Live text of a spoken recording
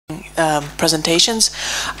presentations.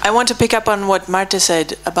 I want to pick up on what Marta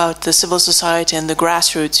said about the civil society and the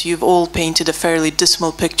grassroots. You've all painted a fairly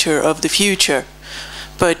dismal picture of the future.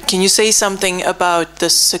 But can you say something about the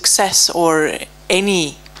success or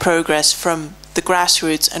any progress from the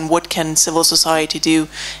grassroots, and what can civil society do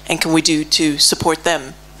and can we do to support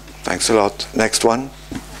them? Thanks a lot. Next one.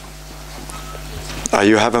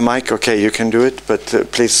 You have a mic? Okay, you can do it, but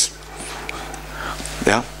please.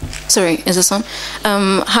 Yeah. Sorry, is this on?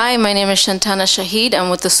 Hi, my name is Shantana Shahid. I'm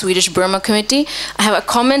with the Swedish Burma Committee. I have a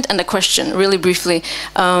comment and a question, really briefly.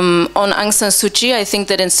 On Aung San Suu Kyi, I think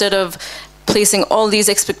that instead of placing all these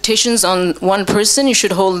expectations on one person, you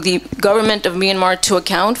should hold the government of Myanmar to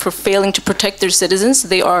account for failing to protect their citizens.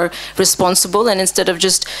 They are responsible, and instead of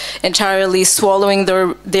just entirely swallowing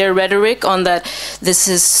their rhetoric on that this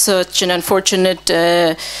is such an unfortunate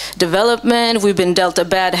development, we've been dealt a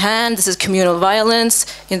bad hand, this is communal violence,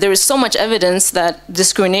 and there is so much evidence that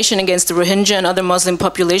discrimination against the Rohingya and other Muslim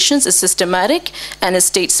populations is systematic and is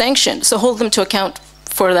state sanctioned. So hold them to account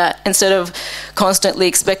for that, instead of constantly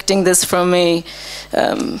expecting this from a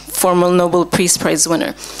formal Nobel Peace Prize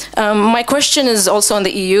winner. My question is also on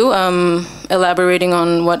the EU, elaborating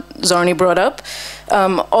on what Zarni brought up.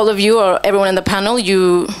 All of you, or everyone in the panel,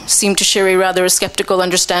 you seem to share a rather skeptical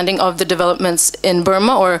understanding of the developments in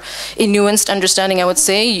Burma, or a nuanced understanding, I would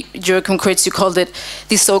say. Joachim Kreutz, you called it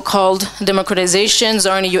the so-called democratization.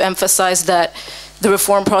 Zarni, you emphasized that the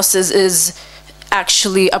reform process is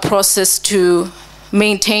actually a process to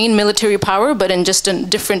maintain military power, but in just a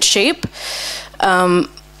different shape.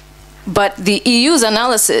 But the EU's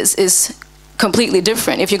analysis is completely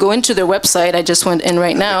different. If you go into their website, I just went in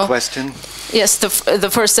right now. Question? Yes, the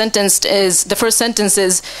first sentence is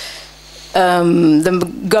the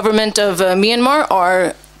government of Myanmar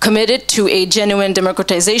are committed to a genuine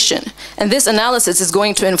democratization. And this analysis is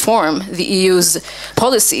going to inform the EU's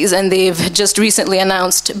policies, and they've just recently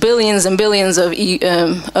announced billions and billions of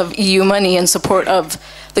EU money in support of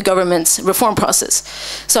the government's reform process.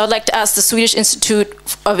 So I'd like to ask the Swedish Institute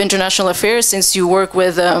of International Affairs, since you work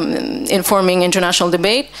with informing international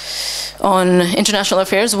debate on international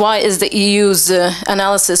affairs, why is the EU's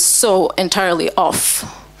analysis so entirely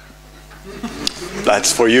off?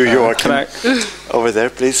 That's for you, Joachim. Over there,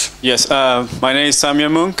 please. Yes, my name is Samya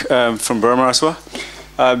Munk from Burma as well.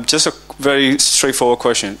 Just a very straightforward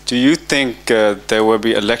question. Do you think there will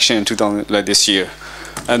be election in 2000 like this year?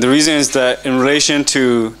 And the reason is that in relation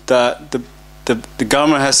to that, the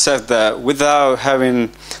government has said that without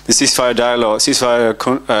having the ceasefire dialogue,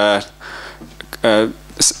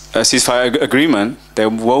 ceasefire agreement, there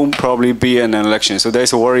won't probably be an election. So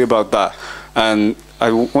there's a worry about that. And I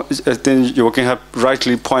think you can have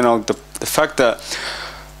rightly point out the fact that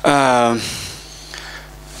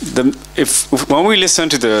when we listen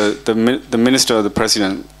to the minister of the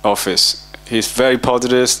president office, he's very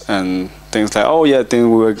positive and things like, oh yeah, I think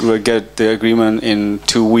we'll get the agreement in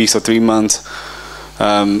 2 weeks or 3 months.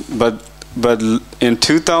 But in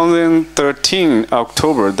 2013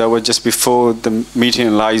 October, that was just before the meeting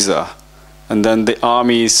in Liza, and then the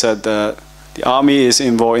army said that the army is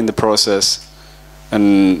involved in the process.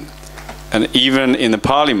 And even in the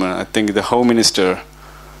parliament, I think the Home Minister,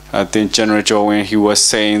 I think General Jowen, he was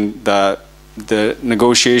saying that the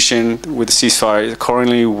negotiation with the ceasefire is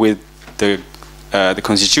currently with the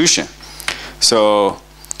constitution. So,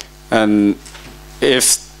 and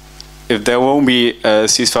if there won't be a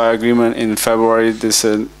ceasefire agreement in February,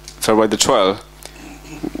 February the 12th,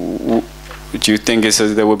 do you think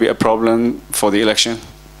there will be a problem for the election?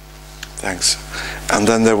 Thanks. And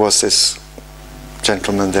then there was this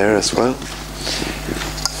gentleman there as well.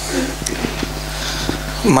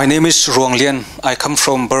 My name is Ruang Lien. I come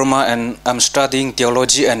from Burma and I'm studying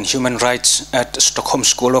theology and human rights at Stockholm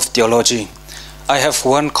School of Theology. I have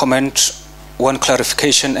one comment, one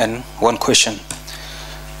clarification and one question.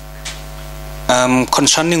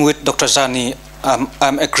 Concerning with Dr. Zarni,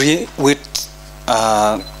 I'm agree with,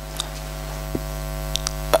 I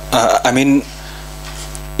mean,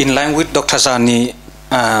 in line with Dr. Zarni,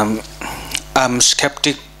 I'm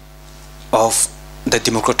skeptic of the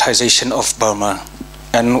democratization of Burma.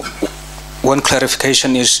 And one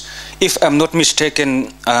clarification is, if I'm not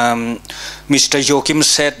mistaken, Mr. Joachim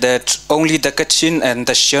said that only the Kachin and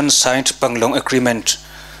the Xian signed Panglong Agreement.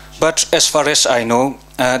 But as far as I know,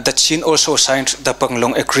 the Chin also signed the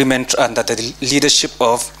Panglong Agreement under the leadership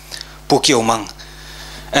of Pukiomang.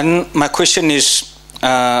 And my question is,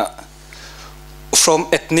 from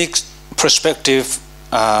ethnic perspective,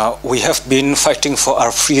 we have been fighting for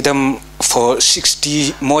our freedom for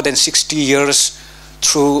more than 60 years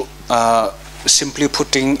through simply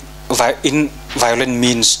putting in violent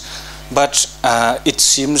means. but it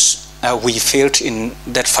seems we failed in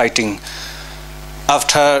that fighting.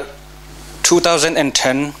 After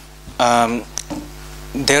 2010,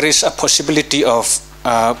 there is a possibility of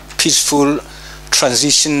peaceful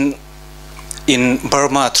transition in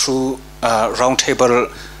Burma through roundtable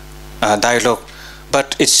dialogue,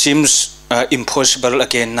 but it seems impossible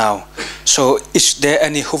again now. So is there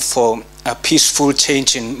any hope for a peaceful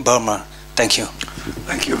change in Burma? Thank you.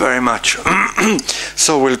 Thank you very much.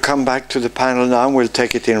 So we'll come back to the panel now. We'll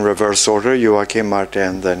take it in reverse order. Joachim, Marte,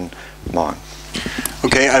 and then Maung.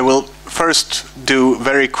 Okay, I will first do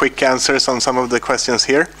very quick answers on some of the questions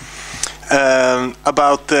here.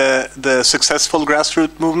 About the successful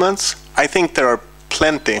grassroots movements, I think there are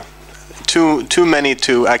plenty. Too many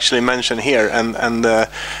to actually mention here, and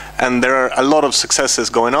there are a lot of successes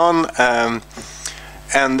going on,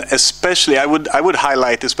 and especially I would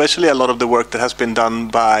highlight especially a lot of the work that has been done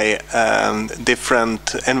by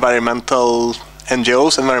different environmental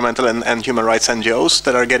NGOs, environmental and human rights NGOs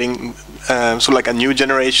that are getting sort of like a new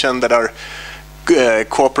generation that are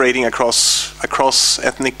cooperating across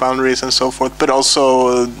ethnic boundaries and so forth, but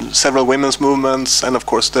also several women's movements, and of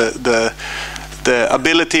course the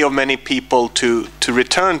ability of many people to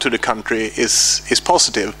return to the country is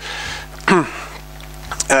positive.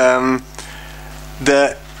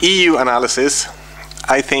 The EU analysis,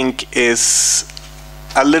 I think, is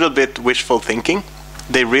a little bit wishful thinking.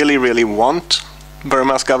 They really want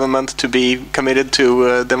Burma's government to be committed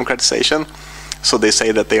to democratization, so they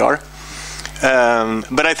say that they are.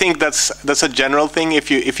 But I think that's a general thing.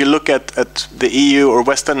 If you look at the EU or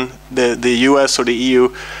the US or the EU,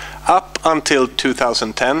 up until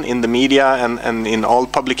 2010 in the media and in all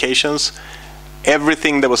publications,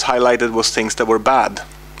 everything that was highlighted was things that were bad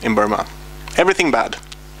in Burma. Everything bad,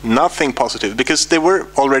 nothing positive, because there were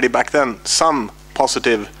already back then some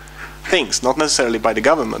positive things, not necessarily by the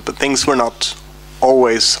government, but things were not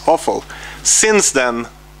always awful. Since then,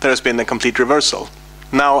 there has been a complete reversal.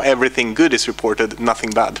 Now everything good is reported,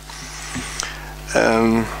 nothing bad.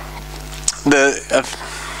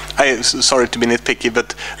 Sorry to be nitpicky,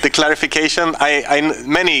 but the clarification,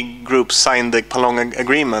 many groups signed the Palong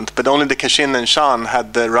Agreement, but only the Kachin and Shan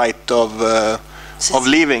had the right of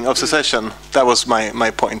leaving, of secession. That was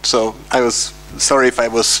my point. So I was sorry if I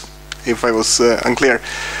was unclear.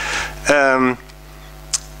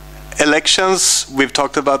 Elections, we've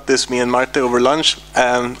talked about this, me and Marte, over lunch.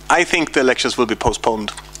 I think the elections will be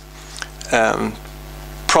postponed.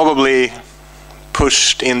 Probably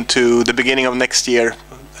pushed into the beginning of next year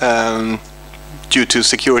due to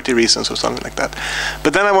security reasons or something like that.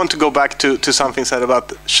 But then I want to go back to something said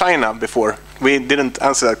about China before. We didn't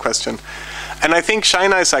answer that question. And I think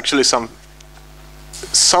China is actually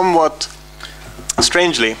somewhat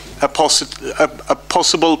strangely a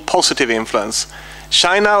possible positive influence.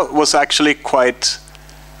 China was actually quite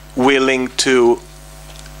willing to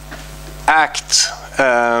act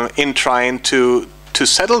in trying to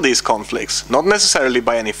settle these conflicts, not necessarily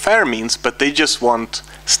by any fair means, but they just want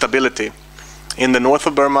stability in the north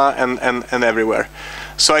of Burma and everywhere.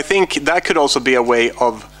 So I think that could also be a way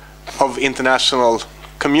of international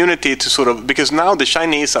community to sort of, because now the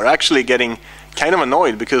Chinese are actually getting kind of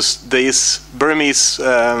annoyed because these Burmese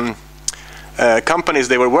companies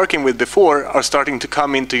they were working with before are starting to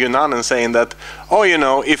come into Yunnan and saying that, oh, you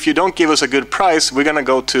know, if you don't give us a good price, we're going to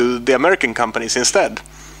go to the American companies instead.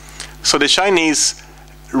 So the Chinese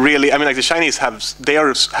really, I mean, like the Chinese have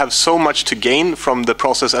so much to gain from the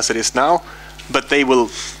process as it is now, but they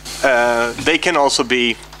can also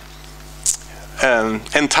be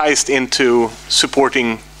enticed into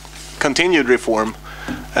supporting continued reform.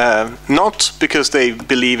 Not because they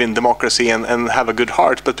believe in democracy and have a good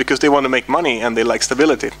heart, but because they want to make money and they like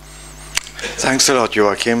stability. Thanks a lot,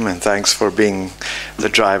 Joachim, and thanks for being the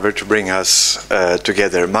driver to bring us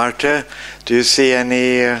together. Marte, do you see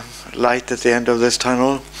any light at the end of this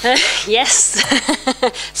tunnel? Yes.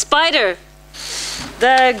 Spider.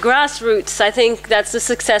 The grassroots, I think that's the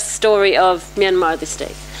success story of Myanmar this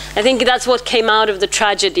day. I think that's what came out of the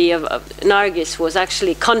tragedy of Nargis, was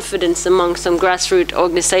actually confidence among some grassroots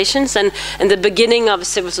organizations and the beginning of a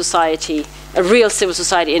civil society, a real civil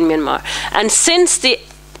society in Myanmar. And since the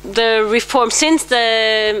reform, since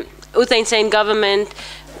the U Thein Sein government,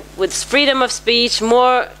 with freedom of speech,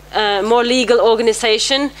 more legal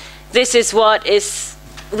organization, this is what is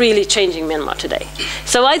really changing Myanmar today.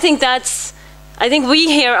 So I think we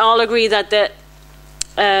here all agree that the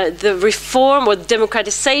reform or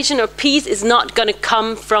democratization or peace is not going to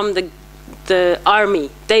come from the army.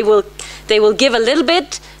 They will give a little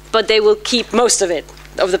bit, but they will keep most of it.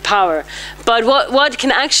 of the power. But what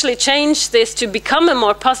can actually change this to become a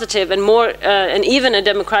more positive and more and even a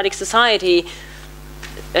democratic society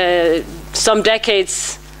some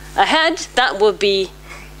decades ahead, that will be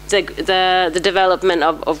the development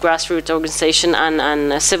of grassroots organization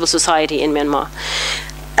and civil society in Myanmar.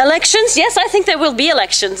 Elections, yes, I think there will be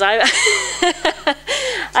elections. I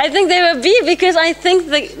think there will be, because I think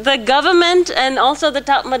the government and also the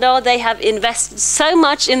Tatmadaw, they have invested so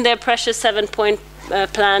much in their precious 7-point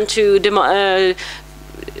plan to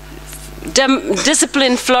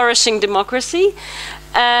discipline flourishing democracy,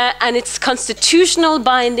 and it's constitutional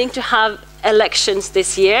binding to have elections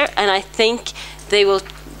this year, and I think they will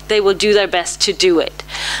do their best to do it.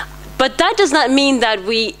 But that does not mean that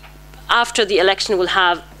we, after the election, will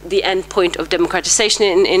have the end point of democratization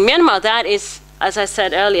in Myanmar. That is, as I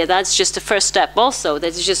said earlier, that's just the first step also.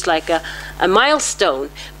 That's just like a milestone.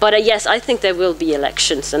 But yes, I think there will be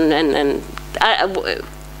elections, and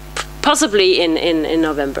possibly in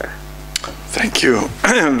November. Thank you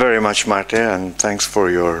very much, Marte, and thanks for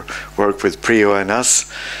your work with PRIO and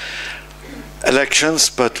us. Elections,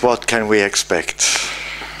 but what can we expect?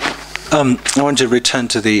 I want to return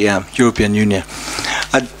to the European Union.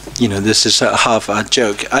 This is a half a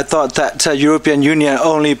joke. I thought that European Union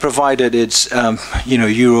only provided its,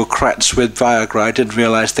 Eurocrats with Viagra. I didn't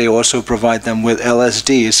realize they also provide them with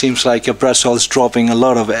LSD. It seems like Brussels dropping a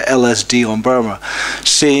lot of LSD on Burma,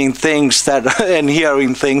 seeing things and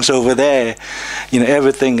hearing things over there.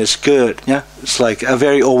 Everything is good. Yeah, it's like a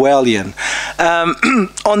very Orwellian.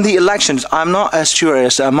 On the elections, I'm not as sure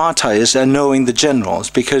as Marta is, knowing the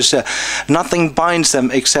generals, because nothing binds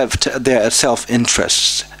them except their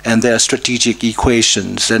self-interests and their strategic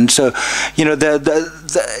equations. And so,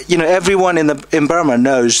 everyone in Burma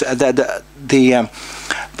knows that the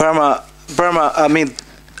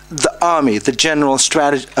army, the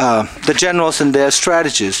generals and their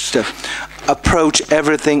strategists approach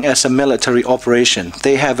everything as a military operation.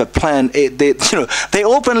 They have a plan A. They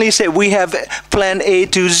openly say we have plan A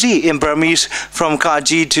to Z in Burmese, from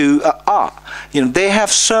Kaji to R. They have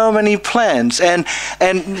so many plans, and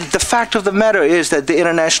the fact of the matter is that the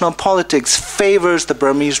international politics favors the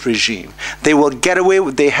Burmese regime. They will get away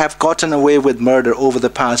with, they have gotten away with murder over the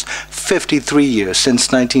past 53 years,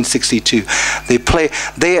 since 1962.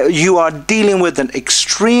 You are dealing with an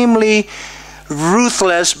extremely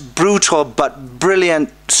ruthless, brutal, but brilliant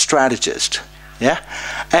strategist. Yeah,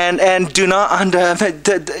 and do not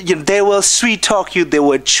they will sweet talk you, they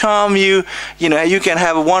will charm you. You can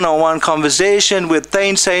have a one-on-one conversation with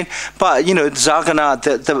Thein Sein. But Zargana,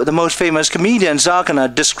 the most famous comedian, Zargana,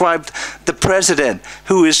 described the president,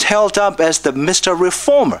 who is held up as the Mr.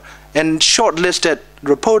 Reformer and shortlisted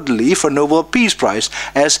reportedly for Nobel Peace Prize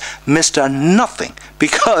as Mr. Nothing,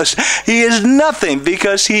 because he is nothing,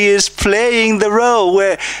 because he is playing the role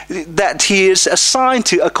that he is assigned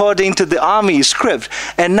to according to the army script.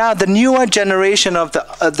 And now the newer generation of the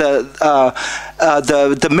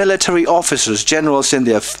military officers, generals in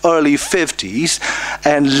their early 50s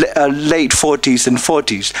and late 40s and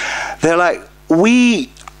 40s, they're like, we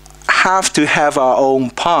have to have our own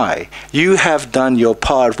pie. You have done your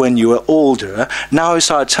part when you were older. Now it's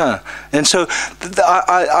our turn. And so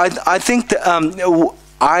I think that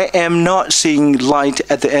I am not seeing light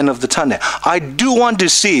at the end of the tunnel. I do want to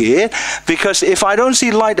see it, because if I don't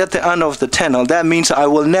see light at the end of the tunnel, that means I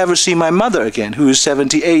will never see my mother again, who is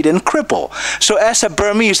 78 and crippled. So as a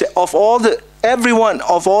Burmese, of all the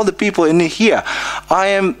people in here, I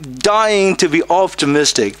am dying to be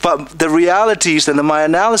optimistic. But the realities and my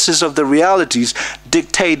analysis of the realities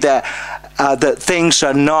dictate that things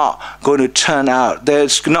are not going to turn out.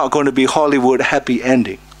 There's not going to be Hollywood happy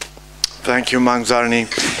ending. Thank you, Maung Zarni.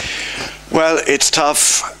 Well, it's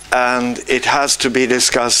tough, and it has to be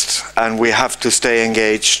discussed, and we have to stay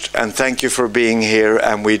engaged. And thank you for being here,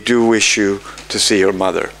 and we do wish you to see your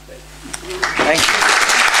mother. Thank you.